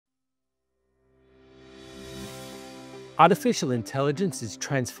Artificial intelligence is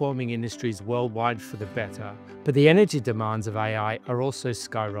transforming industries worldwide for the better, but the energy demands of AI are also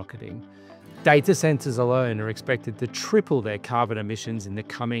skyrocketing. Data centers alone are expected to triple their carbon emissions in the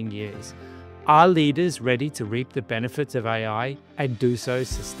coming years. Are leaders ready to reap the benefits of AI and do so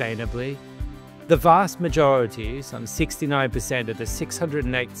sustainably? The vast majority, some 69% of the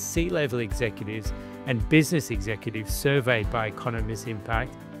 608 C-level executives and business executives surveyed by Economist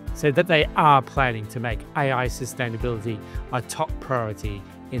Impact, said that they are planning to make AI sustainability a top priority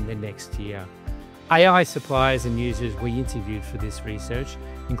in the next year. AI suppliers and users we interviewed for this research,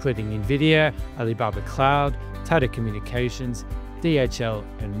 including NVIDIA, Alibaba Cloud, Tata Communications, DHL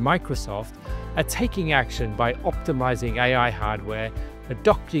and Microsoft, are taking action by optimizing AI hardware,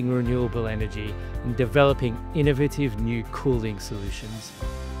 adopting renewable energy, and developing innovative new cooling solutions.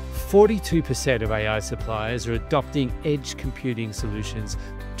 42% of AI suppliers are adopting edge computing solutions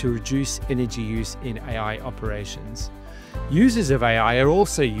to reduce energy use in AI operations. Users of AI are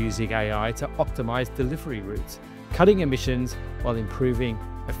also using AI to optimize delivery routes, cutting emissions while improving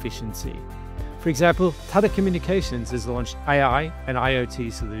efficiency. For example, Tata Communications has launched AI and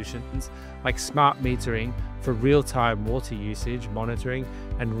IoT solutions like smart metering for real-time water usage monitoring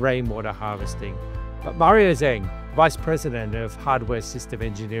and rainwater harvesting. But Mario Zheng, Vice President of Hardware System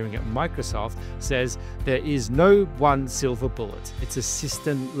Engineering at Microsoft, says there is no one silver bullet. It's a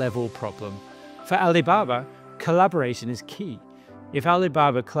system-level problem. For Alibaba, collaboration is key. If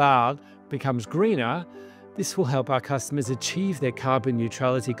Alibaba Cloud becomes greener, this will help our customers achieve their carbon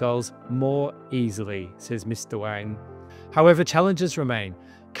neutrality goals more easily, says Mr. Wang. However, challenges remain.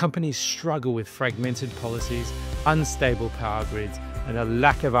 Companies struggle with fragmented policies, unstable power grids, and a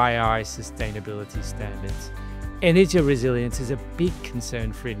lack of AI sustainability standards. Energy resilience is a big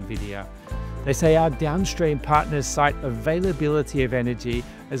concern for NVIDIA. They say our downstream partners cite availability of energy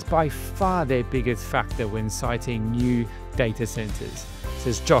as by far their biggest factor when citing new data centers,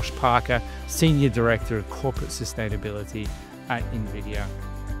 says Josh Parker, Senior Director of Corporate Sustainability at NVIDIA.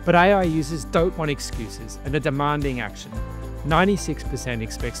 But AI users don't want excuses and are demanding action. 96%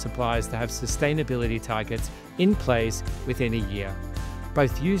 expect suppliers to have sustainability targets in place within a year.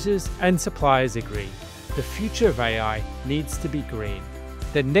 Both users and suppliers agree. The future of AI needs to be green.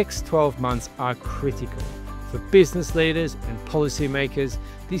 The next 12 months are critical. For business leaders and policymakers,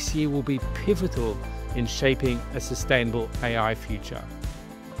 this year will be pivotal in shaping a sustainable AI future.